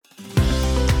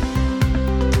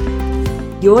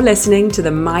You're listening to the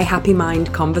My Happy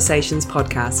Mind Conversations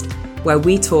podcast, where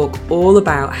we talk all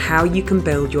about how you can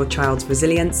build your child's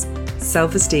resilience,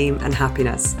 self-esteem, and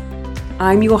happiness.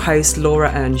 I'm your host,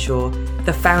 Laura Earnshaw,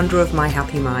 the founder of My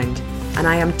Happy Mind, and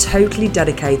I am totally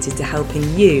dedicated to helping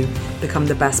you become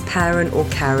the best parent or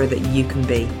carer that you can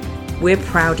be. We're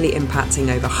proudly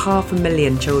impacting over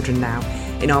 500,000 children now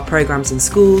in our programs in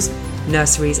schools,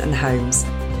 nurseries, and homes.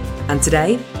 And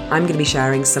today, I'm going to be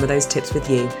sharing some of those tips with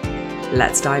you.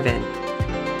 Let's dive in.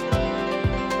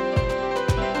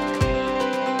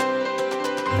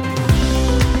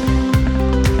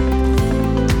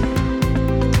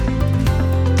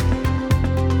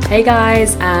 Hey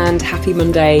guys, and happy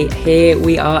Monday. Here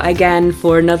we are again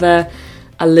for another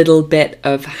a little bit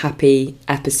of happy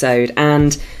episode.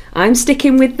 And I'm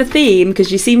sticking with the theme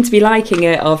because you seem to be liking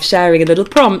it, of sharing a little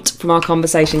prompt from our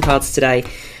conversation cards today.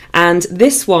 And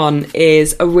this one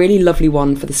is a really lovely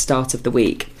one for the start of the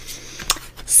week.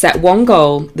 Set one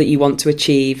goal that you want to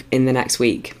achieve in the next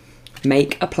week.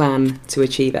 Make a plan to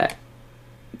achieve it.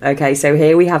 Okay, so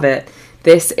here we have it.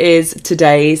 This is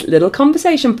today's little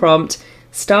conversation prompt,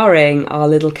 starring our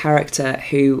little character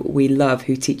who we love,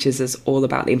 who teaches us all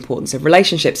about the importance of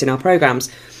relationships in our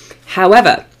programs.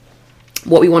 However,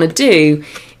 what we want to do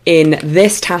in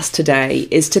this task today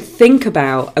is to think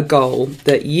about a goal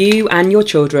that you and your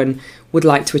children would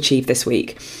like to achieve this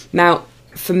week. Now,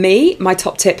 for me, my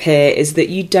top tip here is that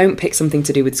you don't pick something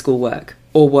to do with schoolwork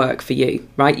or work for you,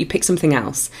 right? You pick something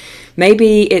else.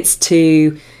 Maybe it's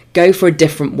to go for a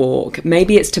different walk.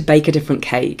 Maybe it's to bake a different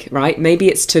cake, right? Maybe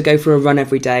it's to go for a run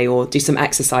every day or do some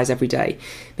exercise every day.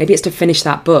 Maybe it's to finish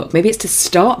that book. Maybe it's to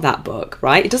start that book,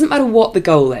 right? It doesn't matter what the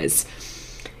goal is.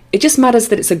 It just matters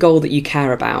that it's a goal that you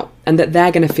care about and that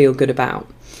they're going to feel good about.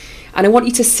 And I want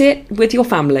you to sit with your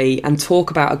family and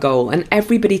talk about a goal, and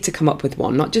everybody to come up with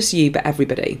one, not just you, but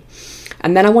everybody.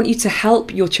 And then I want you to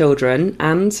help your children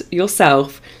and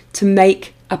yourself to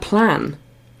make a plan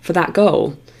for that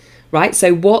goal, right?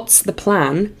 So what's the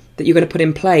plan that you're going to put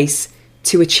in place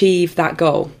to achieve that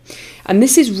goal? And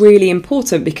this is really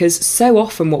important because so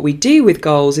often what we do with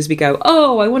goals is we go,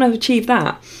 oh, I want to achieve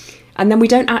that. And then we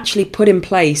don't actually put in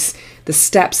place the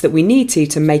steps that we need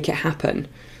to make it happen.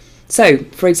 So,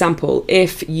 for example,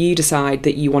 if you decide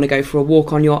that you want to go for a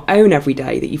walk on your own every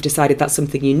day, that you've decided that's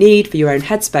something you need for your own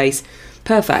headspace,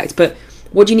 perfect. But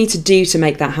what do you need to do to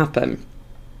make that happen?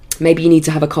 Maybe you need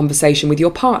to have a conversation with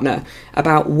your partner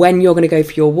about when you're going to go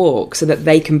for your walk so that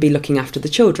they can be looking after the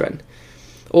children.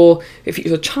 Or if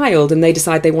you're a child and they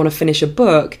decide they want to finish a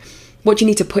book, what do you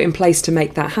need to put in place to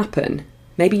make that happen?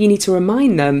 Maybe you need to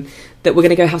remind them that we're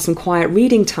going to go have some quiet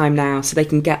reading time now so they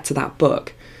can get to that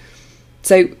book.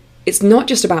 So it's not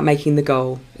just about making the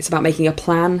goal, it's about making a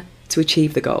plan to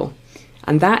achieve the goal.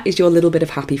 And that is your little bit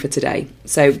of happy for today.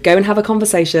 So go and have a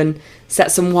conversation,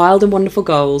 set some wild and wonderful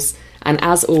goals, and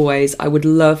as always, I would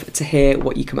love to hear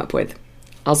what you come up with.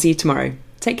 I'll see you tomorrow.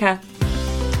 Take care.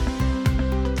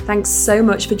 Thanks so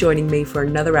much for joining me for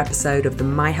another episode of the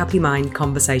My Happy Mind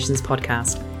Conversations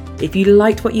podcast. If you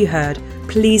liked what you heard,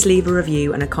 please leave a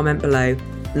review and a comment below,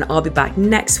 and I'll be back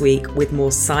next week with more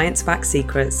science-backed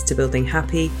secrets to building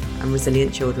happy and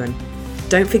resilient children.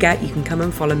 Don't forget you can come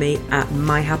and follow me at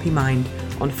My Happy Mind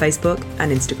on Facebook and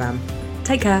Instagram.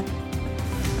 Take care.